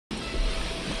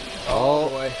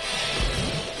boy.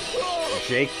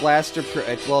 Jake Blaster Pro.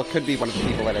 Well, it could be one of the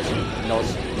people that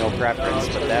has no preference,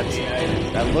 but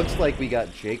that looks like we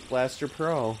got Jake Blaster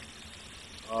Pro.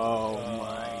 Oh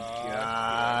my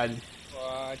god.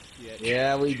 Fuck it.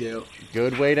 Yeah, we do.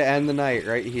 Good way to end the night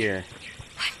right here.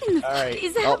 What in the All right. fuck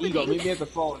is Oh, happening? Ego, meet me at the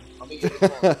phone. I'll meet you at the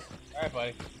phone. Alright,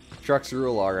 buddy. Truck's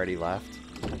Rule already left.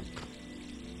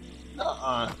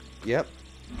 Yep.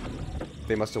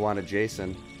 They must have wanted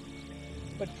Jason.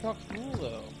 But trucks rule,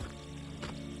 though.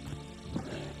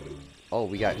 Oh,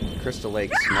 we got Crystal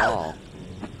Lake Small.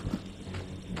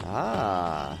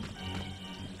 Ah.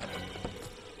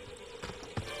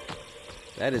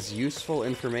 That is useful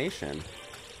information.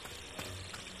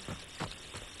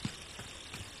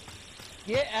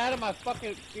 Get out of my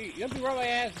fucking feet. You'll be right my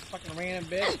ass, you fucking random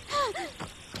bitch.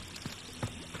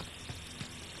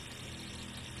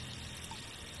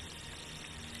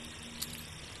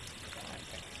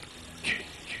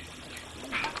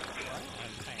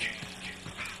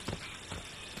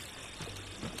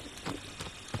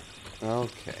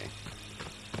 Okay.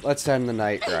 Let's end the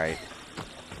night right.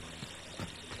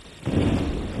 Yeah,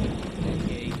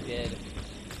 he's dead.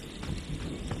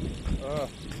 Ugh,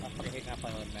 I fucking hate not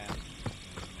playing with a map.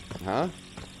 Huh?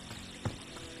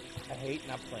 I hate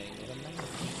not playing with a map.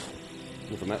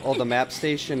 With the oh, the map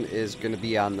station is going to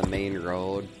be on the main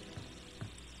road.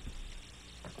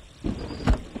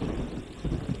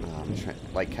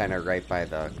 Like kind of right by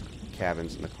the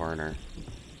cabins in the corner.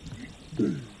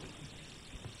 Well,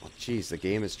 jeez, the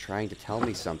game is trying to tell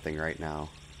me something right now.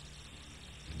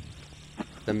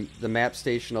 The map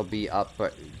station will be up,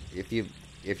 but if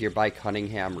you're by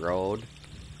Cunningham Road,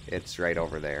 it's right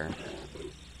over there.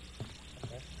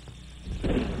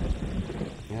 Okay.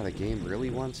 Yeah, the game really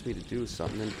wants me to do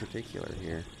something in particular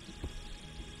here.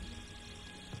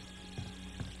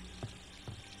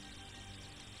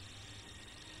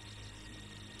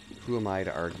 Who am I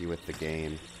to argue with the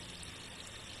game?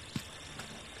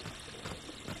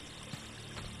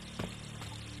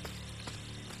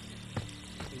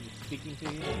 Is it speaking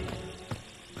to you?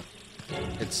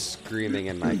 It's screaming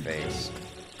in my face.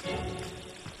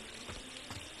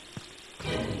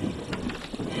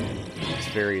 It's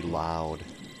very loud.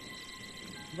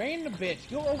 Random bitch,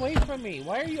 go away from me.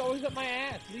 Why are you always up my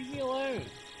ass? Leave me alone.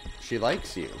 She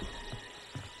likes you.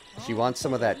 She wants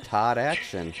some of that Todd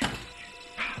action.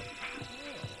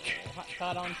 Hot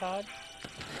Todd on Todd?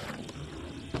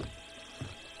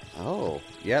 Oh,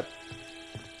 yep.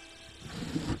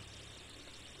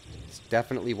 This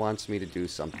definitely wants me to do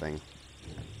something.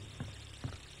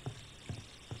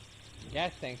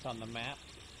 Gas tank's on the map.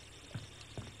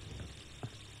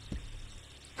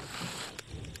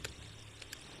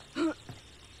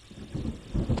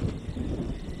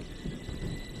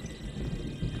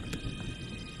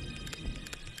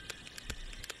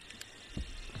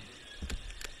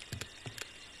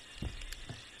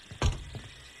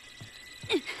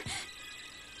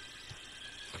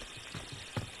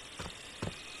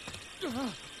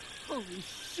 Holy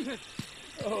shit!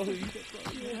 Oh, you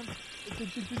got yeah.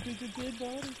 It's a dead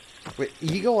body. Wait,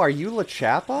 Ego, are you La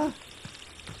Chapa?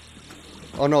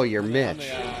 Oh no, you're Mitch.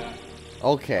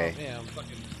 Okay. Oh, yeah, I'm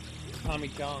fucking Tommy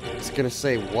Chong. I was gonna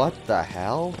say, what the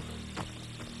hell?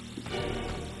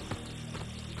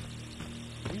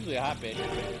 Usually a hot bitch.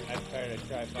 I'm tired to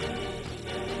try fucking.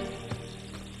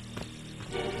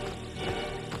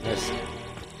 Yes.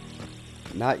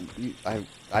 Not you.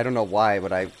 I don't know why,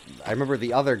 but I remember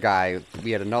the other guy.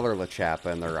 We had another La Chapa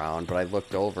in the round, but I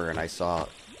looked over and I saw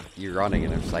you running,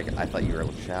 and it was like I thought you were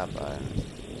La Chapa.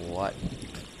 What?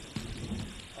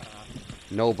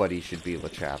 Nobody should be La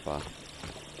Chapa.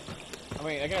 I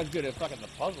mean, that guy's good at fucking the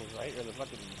puzzles, right? Or the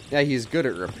fucking. Yeah, he's good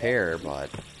at repair, but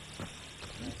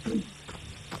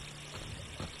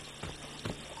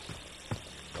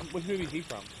Which movie is he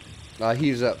from?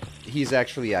 he's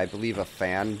actually, I believe, a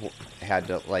fan. Had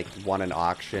to like won an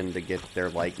auction to get their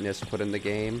likeness put in the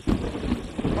game.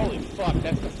 Holy fuck,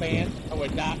 that's the fan. I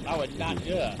would not.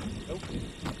 Yeah. Nope.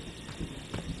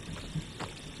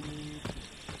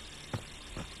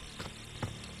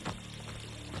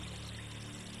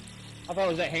 I thought it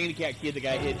was that handicapped kid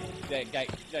that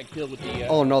got killed with the.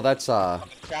 Oh no, that's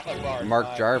chocolate bar.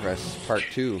 Mark Jarvis, Part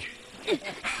 2.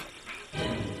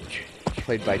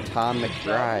 Played by Tom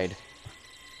McBride.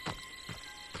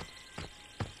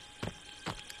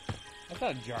 That's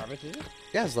not Jarvis, is it?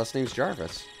 Yeah, his last name's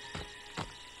Jarvis.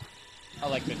 Oh,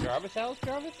 like the Jarvis house,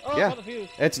 Jarvis? Oh, Yeah. I thought he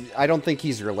was. I don't think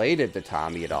he's related to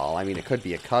Tommy at all. I mean, it could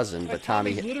be a cousin, but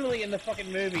Tommy's Tommy. literally in the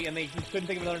fucking movie, and they just couldn't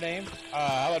think of another name.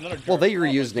 How about another? Well, they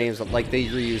Jarvis? reused names like they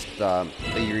reused Not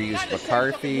in the same McCarthy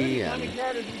fucking movie, and. Tommy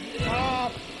Jarvis.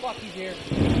 Oh, fuck, he's here.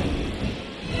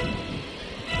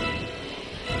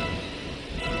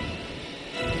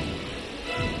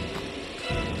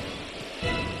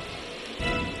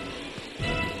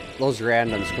 Those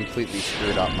randoms completely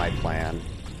screwed up my plan.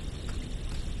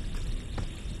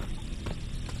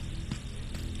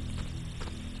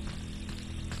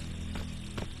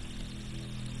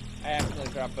 I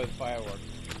accidentally dropped both fireworks.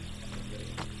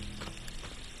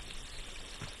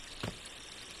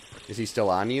 Is he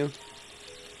still on you?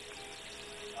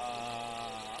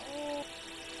 I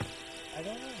don't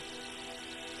know.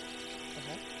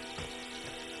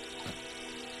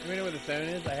 You know where the phone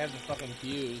is? I have the fucking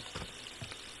fuse.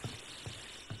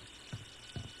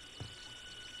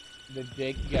 The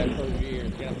Jake, you gotta close your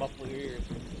ears. You gotta muffle your ears.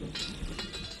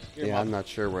 Yeah, I'm not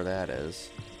sure where that is.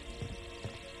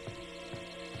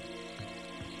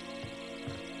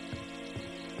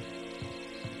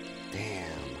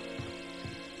 Damn.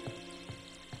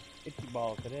 Itchy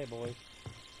balls today, boys.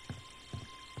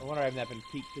 No wonder I haven't been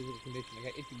peak physical condition. I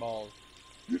got itchy balls.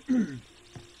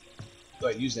 Go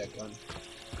ahead, use that gun.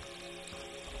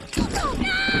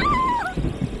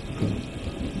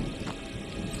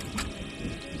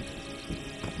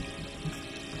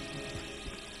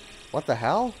 What the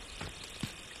hell?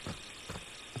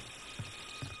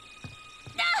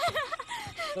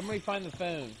 Somebody find the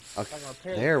phone. Okay, So I can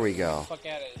repair there the we phone. go. Fuck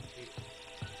out of it.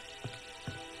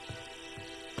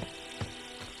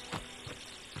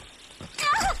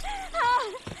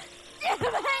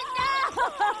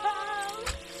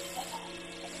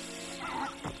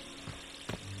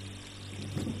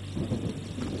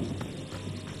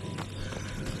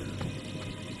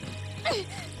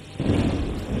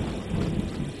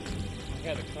 I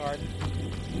got the card.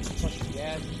 Fucking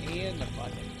gas and the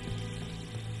fucking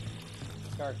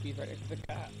car keys right next to the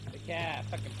cop. The cat,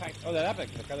 fucking pipe. Oh, that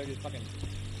epic. The car, they're just fucking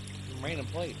random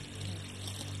plates.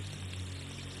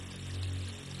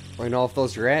 Well, you know, if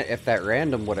those if that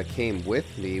random would have came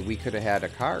with me, we could have had a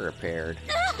car repaired.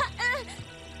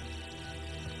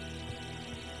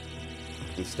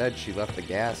 Instead, she left the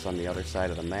gas on the other side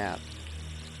of the map.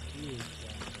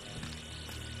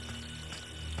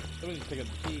 Somebody just pick up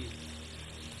the keys.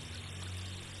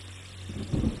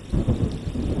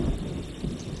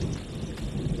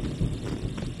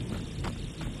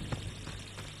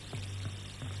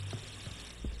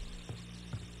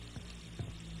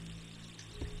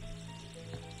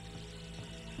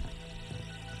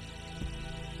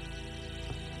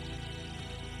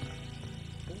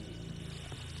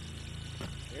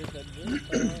 There's that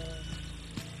good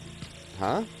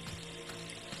Huh?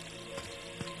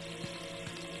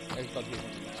 There's bug on the map.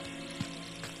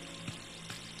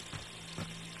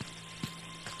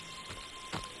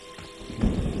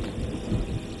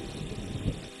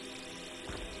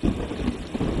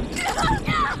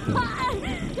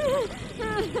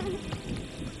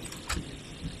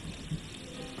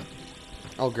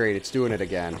 Oh, great, it's doing it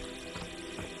again. Do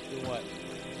what?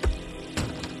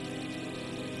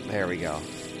 There we go.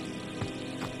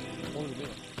 What was it doing?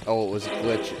 Oh,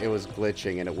 it was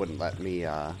glitching and it wouldn't let me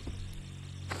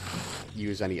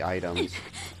use any items.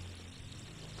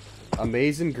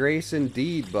 Amazing grace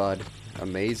indeed, bud.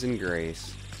 Amazing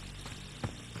grace.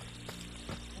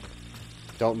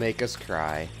 Don't make us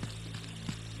cry.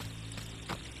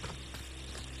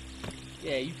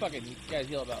 Yeah, you guys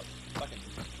yell about fucking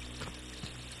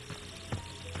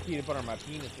peanut butter on my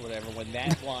penis or whatever when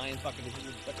that line fucking is in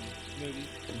the fucking movie.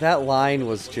 That line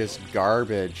was just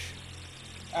garbage.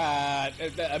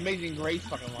 The Amazing Grace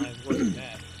fucking line is worse than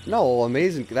that. No,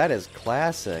 amazing. That is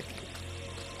classic.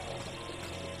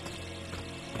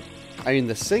 I mean,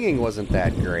 the singing wasn't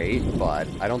that great, but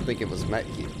I don't think it was meant.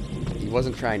 He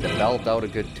wasn't trying to belt out a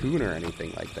good tune or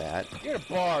anything like that. You're at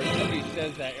a bar, and somebody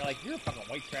says that, you're like, you're a fucking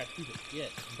white trash piece of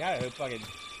shit. You gotta hope fucking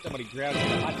somebody grabs you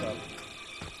in a hot tub.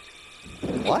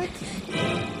 What?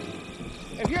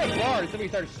 If you're at a bar and somebody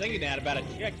starts singing that about a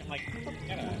chick, I'm like, what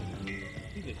kind of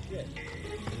piece of shit?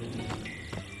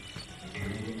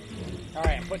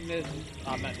 Alright, I'm putting this.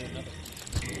 Oh, I'm not doing nothing.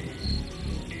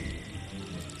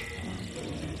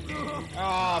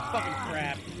 Oh, fucking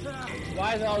crap.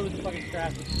 Why is all this fucking crap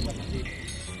with this fucking deep?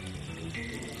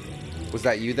 Was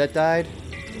that you that died?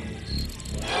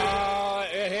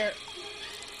 Here.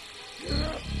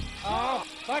 Oh,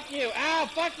 fuck you. Ow,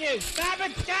 fuck you. Stop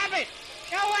it, stop it.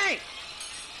 Go away.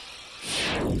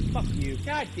 Fuck you.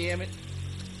 God damn it.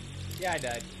 Yeah, I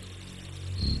died.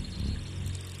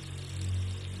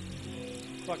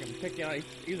 Fucking picking on.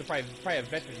 He was probably a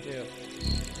veteran too.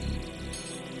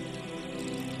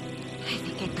 I think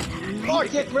I put that on Oh, I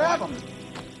can't grab him!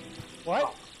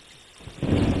 What?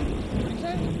 What you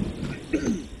say?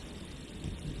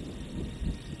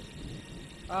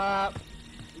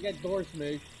 We got door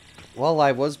smoosh. Well,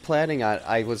 I was planning on.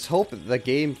 I was hoping the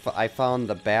game. I found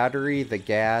the battery, the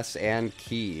gas, and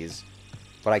keys.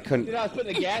 But I couldn't... Dude, I was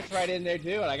putting the gas right in there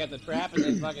too, and I got the trap and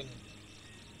then fucking...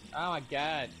 Oh my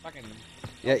god, fucking...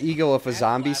 Yeah, Ego, if a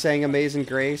zombie sang Amazing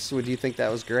Grace, would you think that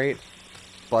was great?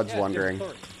 Bud's Yeah, wondering. of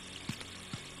course.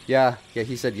 Yeah,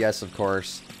 he said yes, of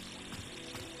course.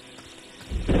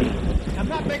 I'm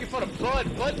not making fun of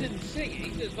Bud. Bud didn't sing it. He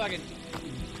just fucking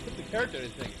put the character to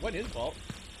sing it. It wasn't his fault.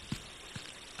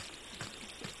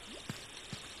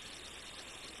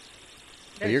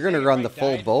 Well, you're gonna run the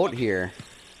full boat here.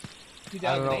 I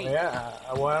don't know. 2008. Yeah.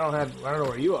 Well, I don't know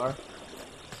where you are.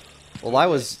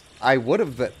 Well,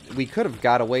 we could have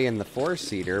got away in the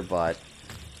 4-seater, but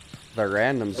the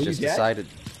randoms Are you just dead? decided.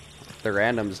 The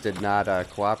randoms did not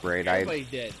cooperate. Everybody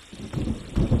did.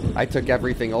 I took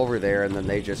everything over there, and then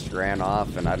they just ran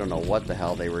off, and I don't know what the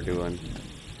hell they were doing.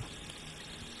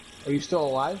 Are you still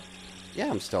alive? Yeah,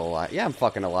 I'm still alive. Yeah, I'm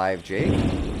fucking alive, Jake.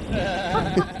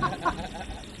 I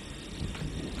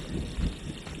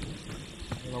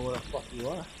don't know where the fuck you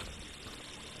are.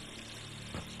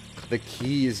 The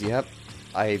keys, yep.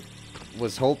 I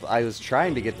was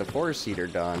trying to get the 4-seater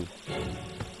done.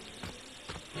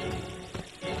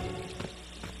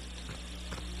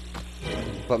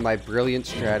 But my brilliant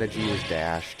strategy was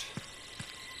dashed.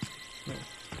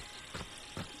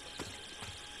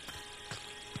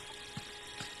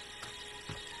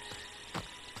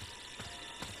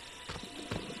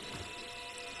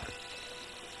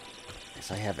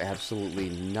 Because I have absolutely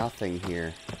nothing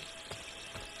here.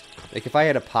 Like, if I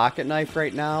had a pocket knife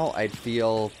right now, I'd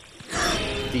feel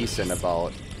decent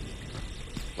about...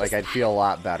 Like, I'd feel a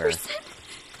lot better. It's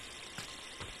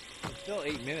still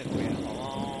 8 minutes, man. It's a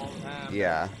long time.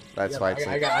 Yeah, that's why it's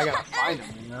I like... gotta find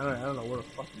him. Man. I don't know where the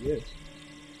fuck he is.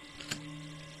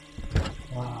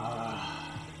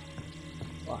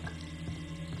 Fuck.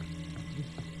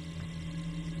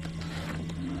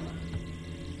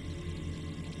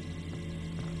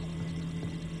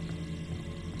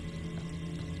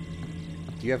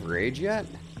 Do you have rage yet?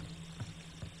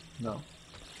 No.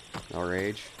 No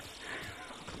rage?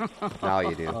 Now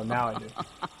you do. Oh, now I do.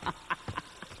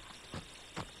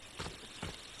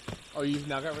 Oh, you've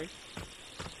now got ready?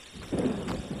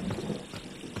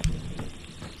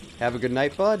 Have a good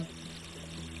night, bud.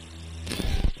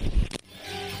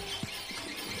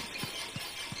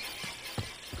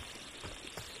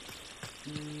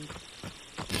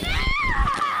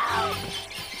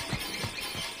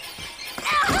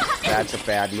 That's a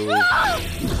bad move.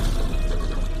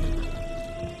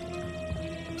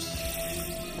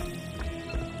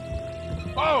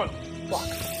 Oh, fuck.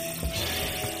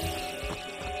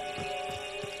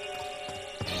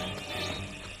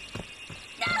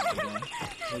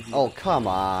 Oh, come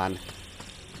on.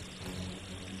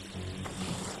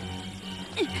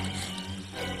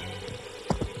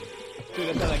 Dude,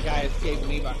 that's how that guy escaped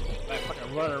me by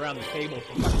fucking running around the table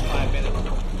for fucking 5 minutes.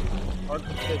 Hard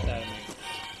the piss out of me.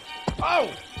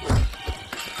 Oh!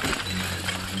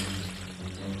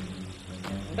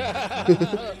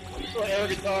 Little air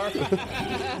guitar. This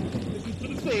is for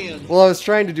the fans. Well, I was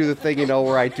trying to do the thing, you know,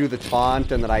 where I do the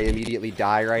taunt and then I immediately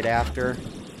die right after.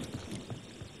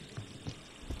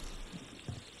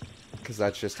 Because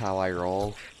that's just how I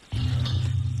roll.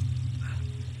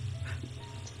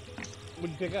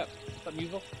 What'd you pick up? Something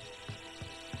useful?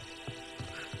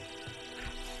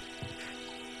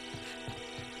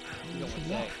 You don't want to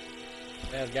say.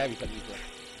 Yeah, there's gotta be something useful.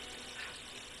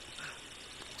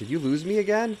 Did you lose me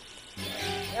again?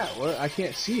 Yeah, well, I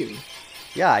can't see you.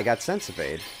 Yeah, I got sense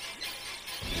evade.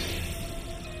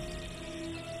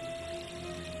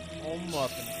 Oh,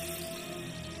 muffin.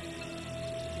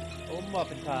 Oh,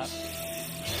 muffin top.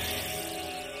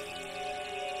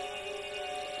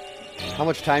 How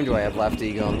much time do I have left,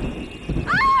 Ego?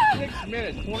 6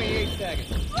 minutes, 28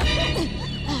 seconds.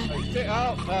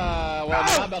 Well,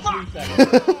 now about 3 seconds.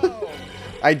 Oh.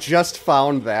 I just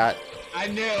found that. I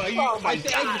know. I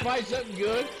said I could find something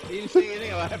good. You didn't say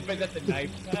anything. I bet that's a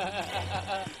knife.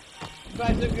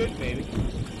 Find something good, baby.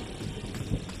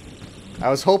 I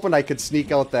was hoping I could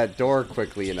sneak out that door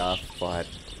quickly enough, but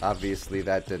obviously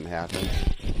that didn't happen.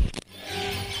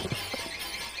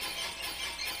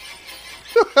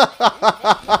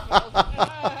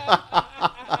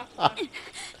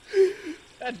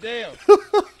 God damn.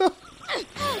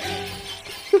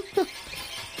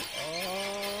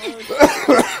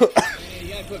 You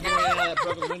gotta quit getting out of that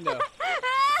broken window.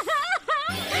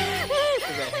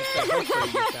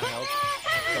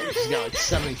 She's got like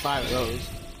 75 of those.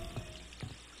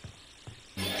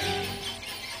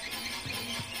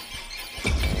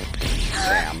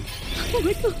 Damn. Oh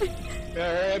my god.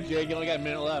 Hurry up, Jake. You only got a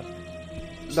minute left.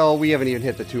 No, we haven't even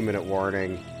hit the 2-minute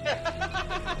warning.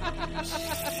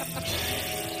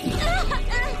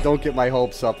 Don't get my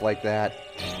hopes up like that.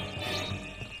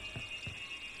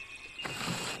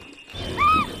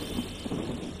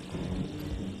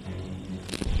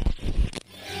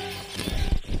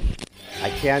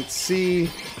 can't see.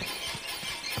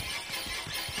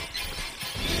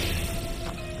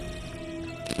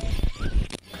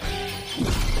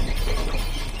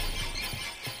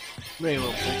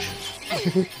 Rainbow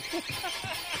fish.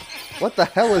 What the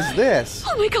hell is this?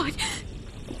 Oh my god!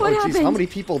 What Oh, happened? jeez, how many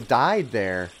people died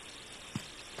there?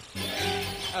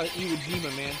 That was Iwo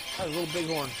Jima, man. That was a little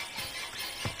bighorn.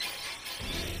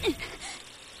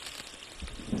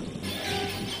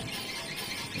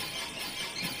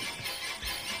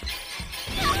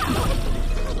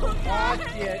 Oh,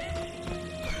 shit.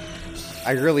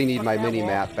 I really need my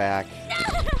mini-map back.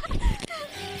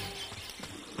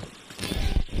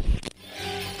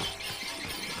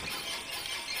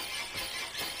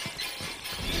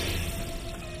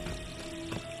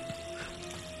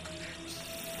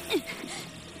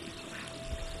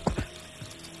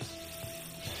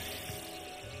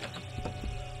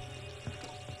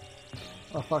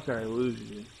 Oh fuck, I lose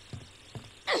you.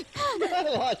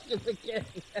 I lost him again.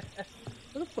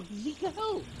 Where the fuck did he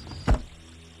go?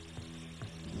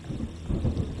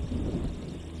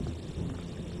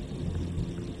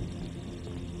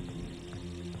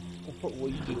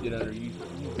 What you just did under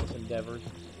useless endeavors.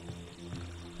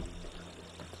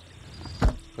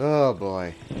 Oh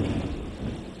boy.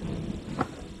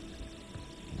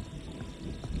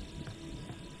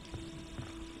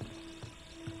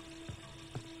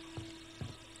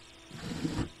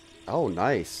 Oh,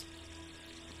 nice.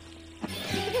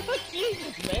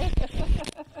 Jesus, man.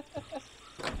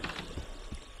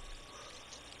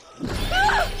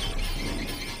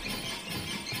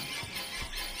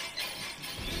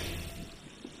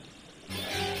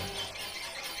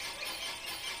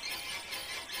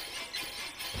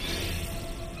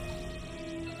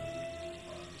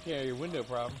 Yeah, your window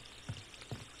problem.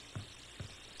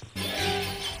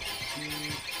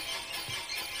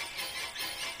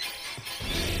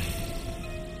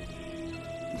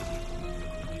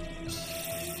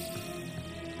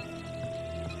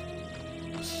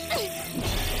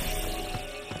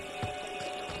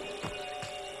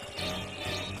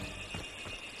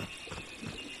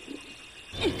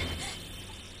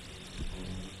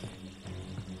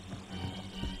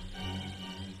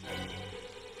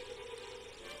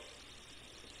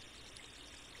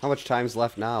 How much time's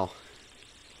left now?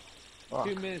 Fuck.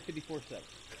 2 minutes, 54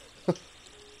 seconds.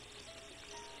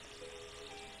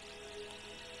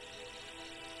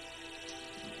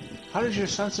 How does your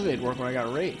sense of aid work when I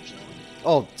got rage?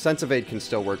 Oh, Sense of Aid can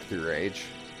still work through rage.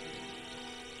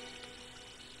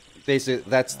 Basically,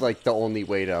 that's like the only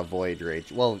way to avoid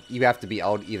rage. Well, you have to be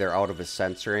either out of his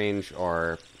sense range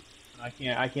or... I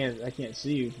can't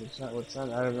see you. What's that?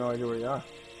 I have no idea where you are.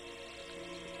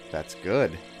 That's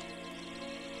good.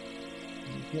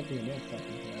 You can't be in that fucking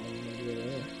thing. I don't even know where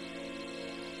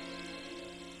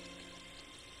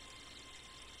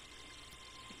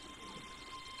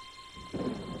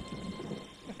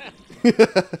they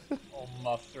are. Oh,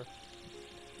 muster.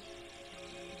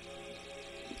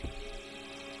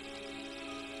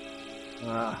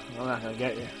 I'm not gonna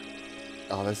get you.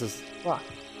 Oh, this is... Fuck.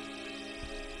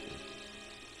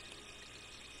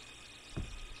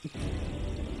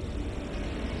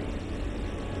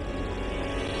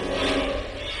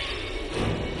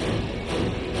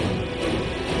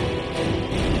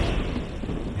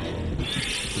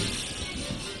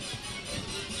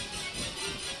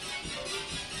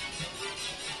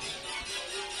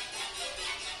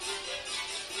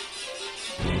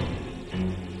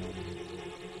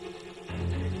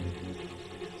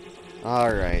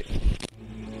 Alright.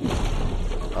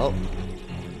 Oh.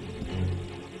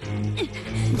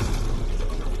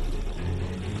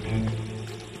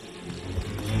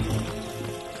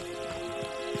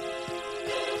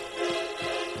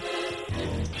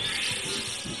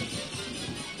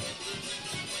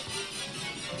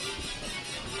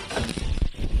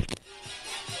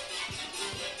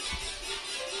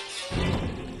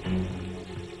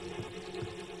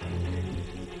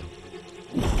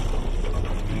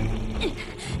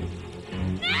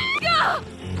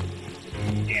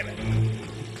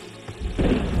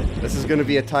 This is gonna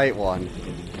be a tight one.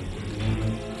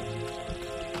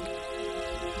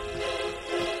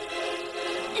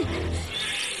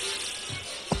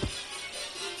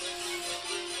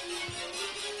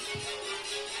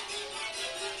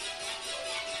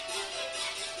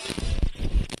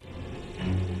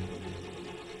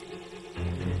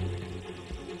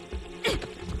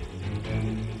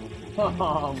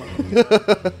 Oh my.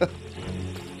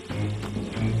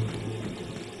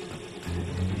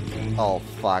 Oh,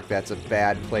 fuck, that's a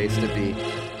bad place to be.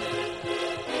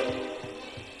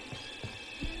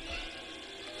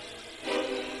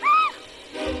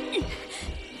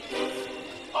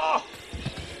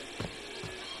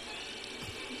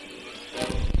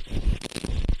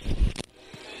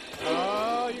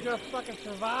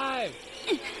 fucking survive.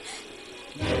 I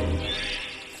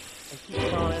keep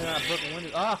falling in and out of broken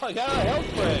windows. Oh, I got a health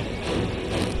spray.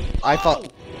 I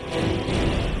found.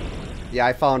 Yeah,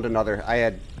 I found another.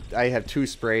 I had 2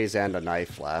 sprays and a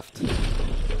knife left.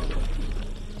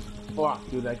 Fuck,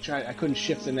 dude, I couldn't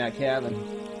shift in that cabin.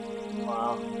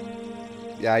 Wow.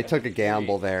 Yeah, I took a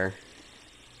gamble there.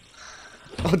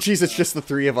 Oh, jeez, it's just the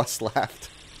 3 of us left.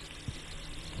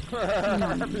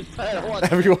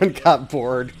 Everyone got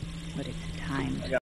bored. But it's time.